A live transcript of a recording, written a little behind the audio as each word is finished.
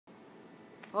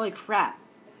Holy crap.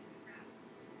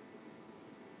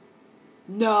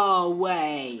 No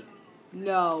way.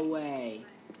 No way.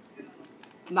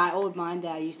 My old mine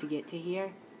that I used to get to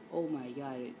here. Oh my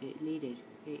god, it leaded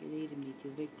me to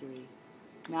victory.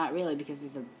 Not really, because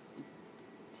there's a...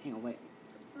 Hang on, wait.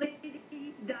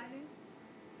 Diamond?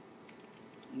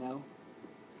 No.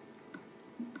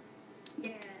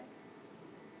 Yeah.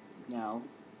 No.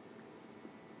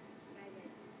 I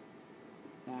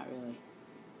did. Not really.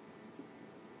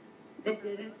 It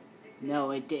didn't?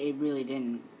 No, it really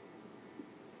didn't.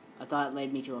 I thought it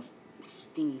led me to a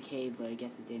stinky cave, but I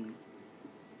guess it didn't.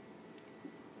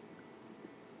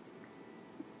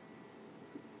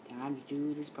 Time to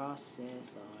do this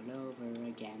process all over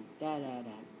again. Da da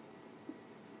da.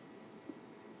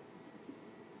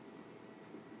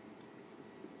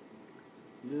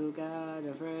 You got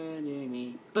a friend in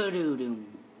me. Ba-doo-doom.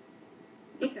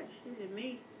 You got shit in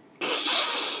me.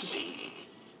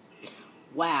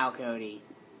 Wow, Cody.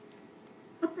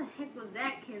 What the heck was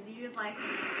that, kid? You just like...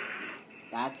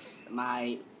 That's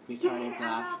my retarded yeah, I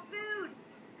laugh. got food!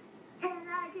 And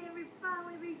I can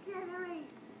finally regenerate!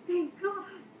 Thank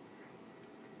God!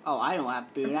 Oh, I don't have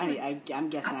food. I'm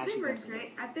guessing I should go to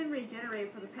it. I've been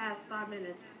regenerating for the past 5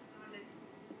 minutes.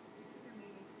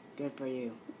 Good for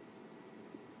you.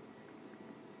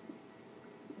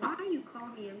 Why are you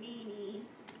calling me a meanie?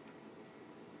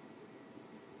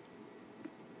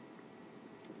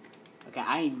 Okay,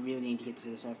 I really need to get to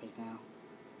the surface now.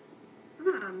 I'm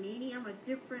not a meanie, I'm a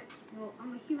different... Well,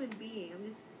 I'm a human being. I'm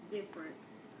just different.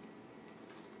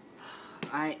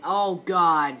 Oh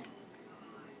God.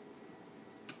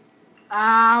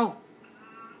 Ow!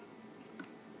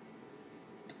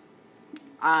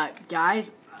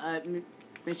 Guys,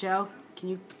 Michelle, can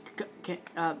you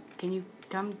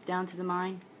come down to the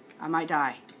mine? I might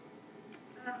die.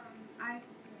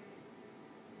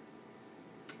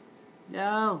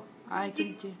 No, I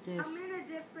can do this. I'm in a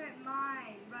different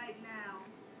mine right now.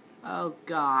 Oh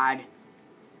God.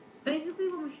 Basically,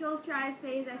 what Michelle's trying to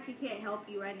say is that she can't help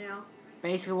you right now.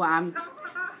 Basically, what I'm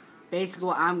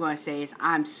going to say is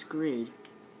I'm screwed.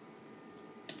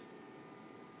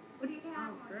 What do you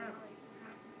have?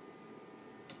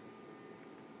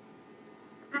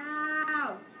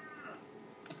 Ow!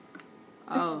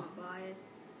 Oh.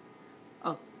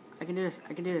 Oh, I can do this.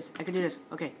 I can do this. I can do this.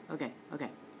 Okay.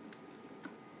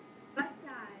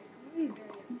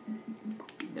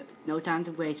 No time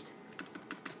to waste.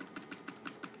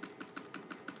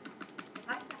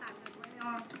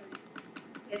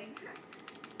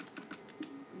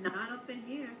 Not up in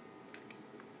here.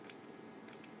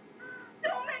 So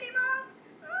many mobs!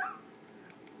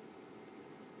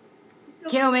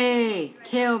 Kill me!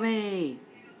 Kill me!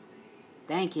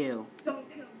 Thank you. Don't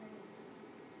kill me.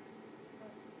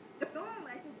 Don't,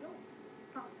 I said don't.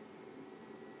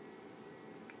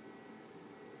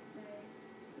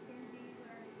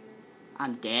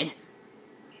 I'm dead.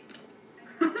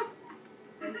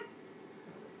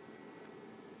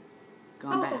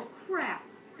 Going back. Oh, crap.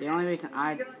 The only reason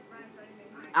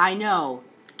I know.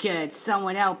 Could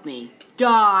someone help me?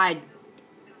 God!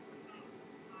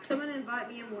 Someone invite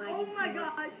me in lagging. Oh my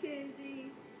God,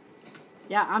 Kenzie.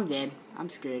 Yeah, I'm dead. I'm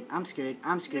screwed. I'm screwed.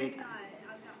 I'm screwed.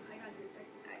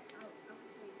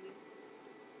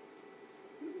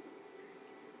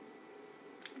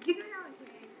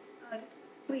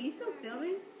 Wait, you still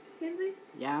filming, Kenzie?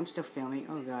 Yeah, I'm still filming.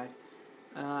 Oh God.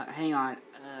 Hang on.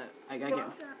 I gotta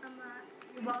get.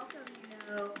 You're welcome,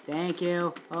 you know. Thank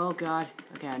you. Oh God.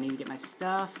 Okay, I need to get my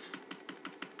stuff.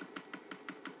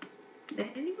 Did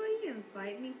anybody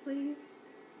invite me, please?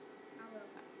 I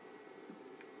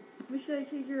will. Should I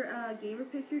change your gamer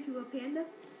picture to a panda?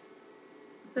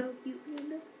 So cute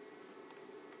panda.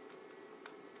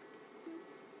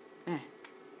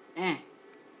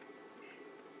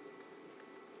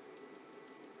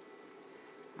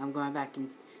 I'm going back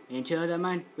into the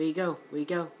mine. We go. We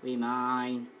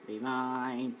mine.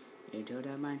 Into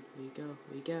the mine. We go.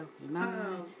 We mine.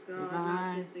 Oh God, we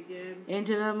mine. not this again.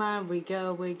 Into the mine we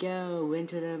go.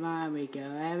 Into the mine we go.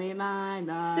 And we mine.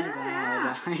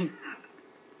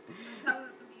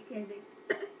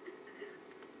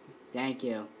 Thank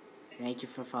you. Thank you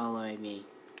for following me.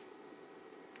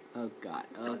 Oh God.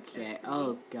 Okay.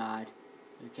 Oh God.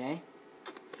 Okay.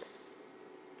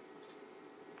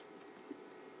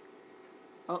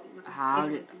 Oh, how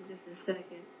did... Just a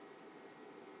second.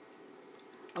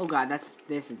 Oh God,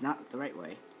 this is not the right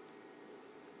way.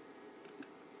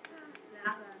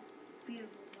 Lava.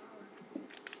 Beautiful lava.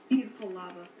 Beautiful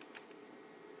lava.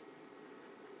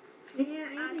 Yeah,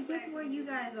 I need to get to where you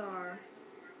guys are.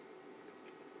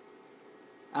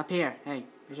 Up here. Hey,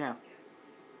 Michelle.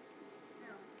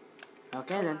 No.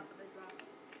 Okay then.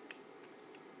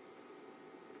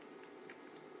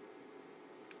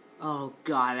 Oh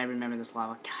god, I remember this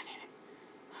lava. God damn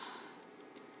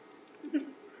it.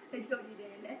 I told you,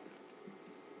 didn't I?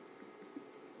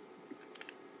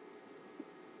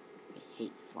 I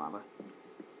hate this lava.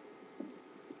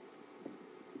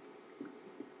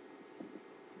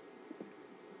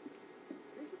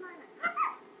 This is mine.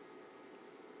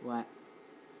 What?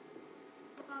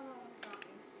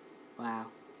 Wow.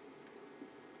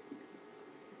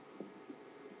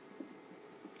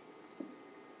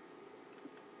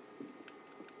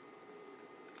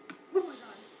 Oh my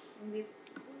god.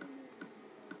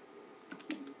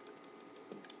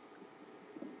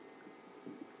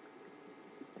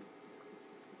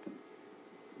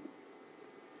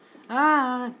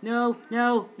 Ah, no,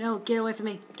 no, no, get away from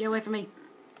me, get away from me.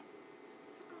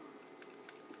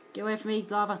 Get away from me,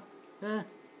 lava. You know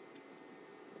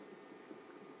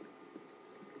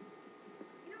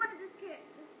what? This kid,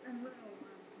 this little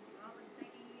lava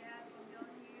thingy he has while down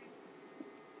here.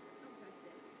 Don't touch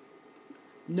it.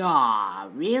 Nah,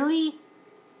 really?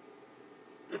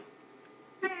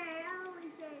 Hey, I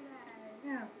always say that.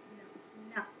 No.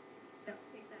 Don't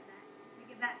take that back.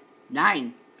 Take it back.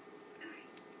 9.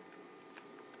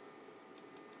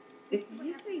 Did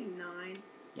you say 9?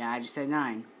 Yeah, I just said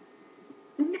 9.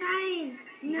 9!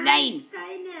 9!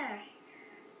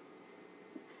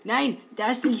 9!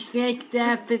 That's the snake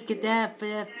that fuck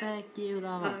you,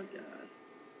 lava. Oh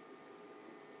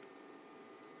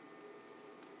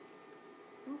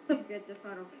god. I'll get this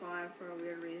out of 5 for a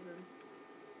weird reason.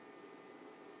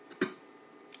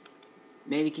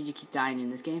 Maybe could you keep dying in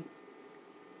this game?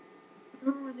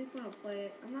 No, I just want to play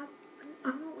it. I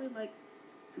don't really like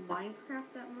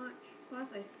Minecraft that much. Plus,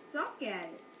 I suck at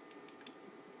it.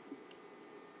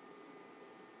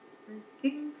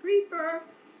 Freaking creeper!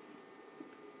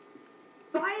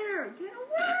 Spider! Get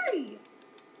away!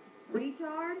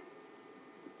 Retard!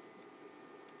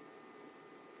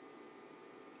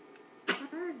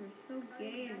 Spiders are so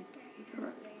gay and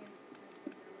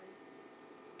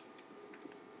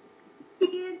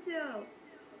Pianto!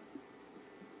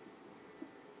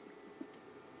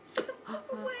 Get the fuck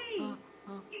away!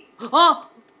 Oh!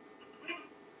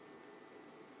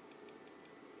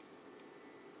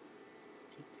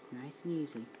 Take this nice and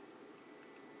easy.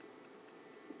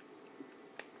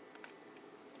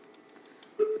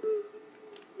 Are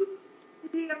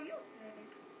you okay?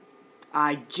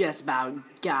 I just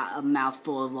about got a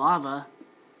mouthful of lava.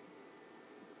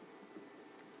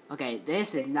 Okay,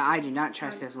 this is not, I do not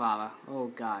trust this lava. Oh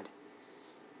god.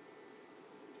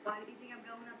 Why do you think I'm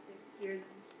going up here then?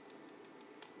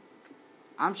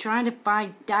 I'm trying to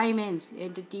find diamonds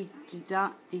in the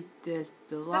lava. Don't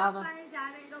find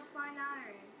diamond, go find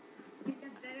iron. You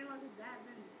get better luck with that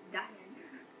than diamond.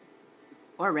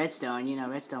 Or redstone, you know,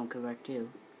 redstone could work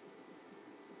too.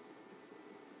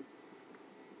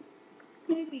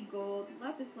 Maybe gold,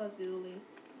 lapis lazuli.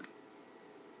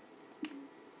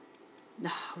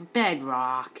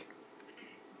 Bedrock.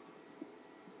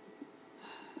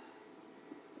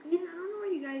 Yeah, I don't know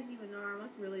where you guys even are. I'm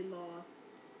like really lost.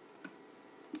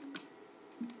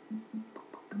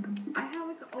 I have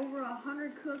like over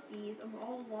 100 cookies. I'm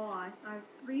all lost. I have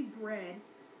 3 bread.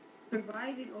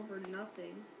 Surviving over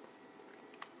nothing.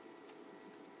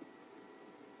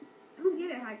 I don't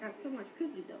get it how I got so much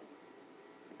cookie dough.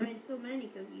 I mean, so many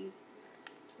cookies.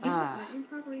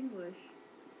 Improper English.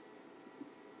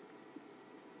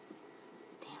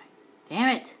 Damn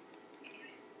it!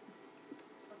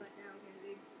 What about now,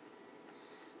 Kennedy?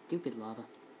 Stupid lava.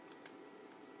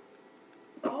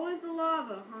 Always the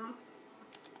lava, huh?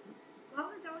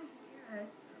 Lava's always here.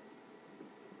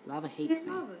 Lava hates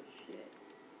me. Lava shit.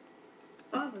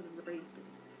 Lava's racist.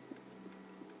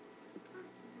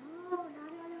 No,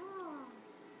 not at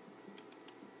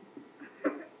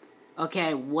all.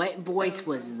 Okay, what voice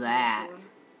was that?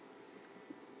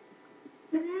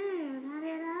 No, not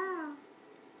at all.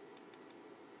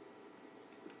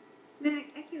 Man,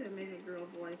 I can't even make a girl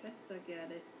voice. I suck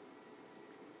at it.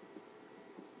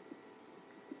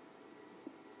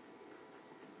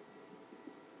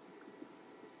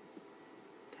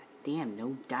 God damn,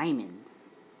 no diamonds.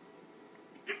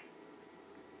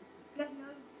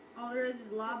 All there is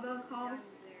lava,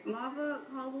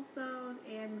 cobblestone,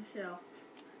 and Michelle.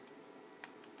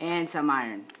 And some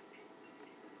iron.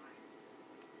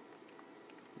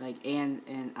 Like, and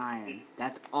iron.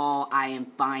 That's all I am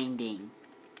finding.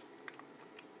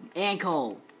 And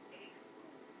coal.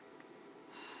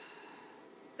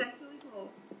 That's really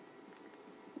cool.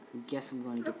 I guess I'm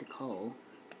going to get the coal.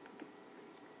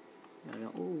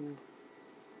 Ooh.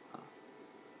 Oh.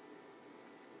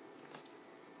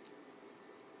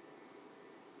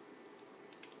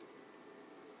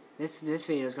 This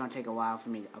video is going to take a while for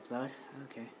me to upload.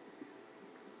 Okay.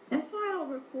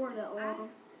 before that long.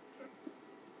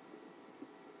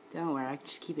 Don't worry, I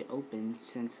just keep it open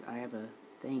since I have a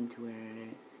thing to where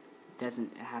it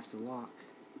doesn't have to lock.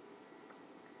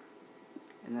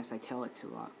 Unless I tell it to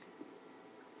lock.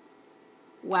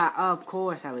 Wow, of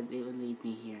course it would lead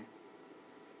me here.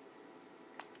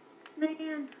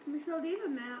 Man, Michelle, do you have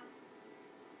a map?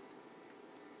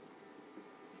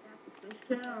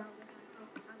 Michelle.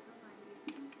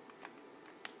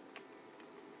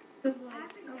 Cause like,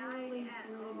 I'm really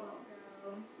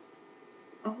so.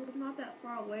 Oh, it's not that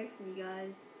far away from you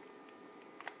guys.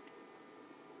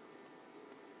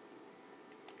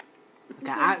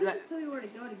 Okay, I'll tell you where to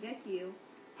go to get you.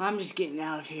 I'm just getting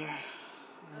out of here.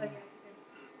 Okay.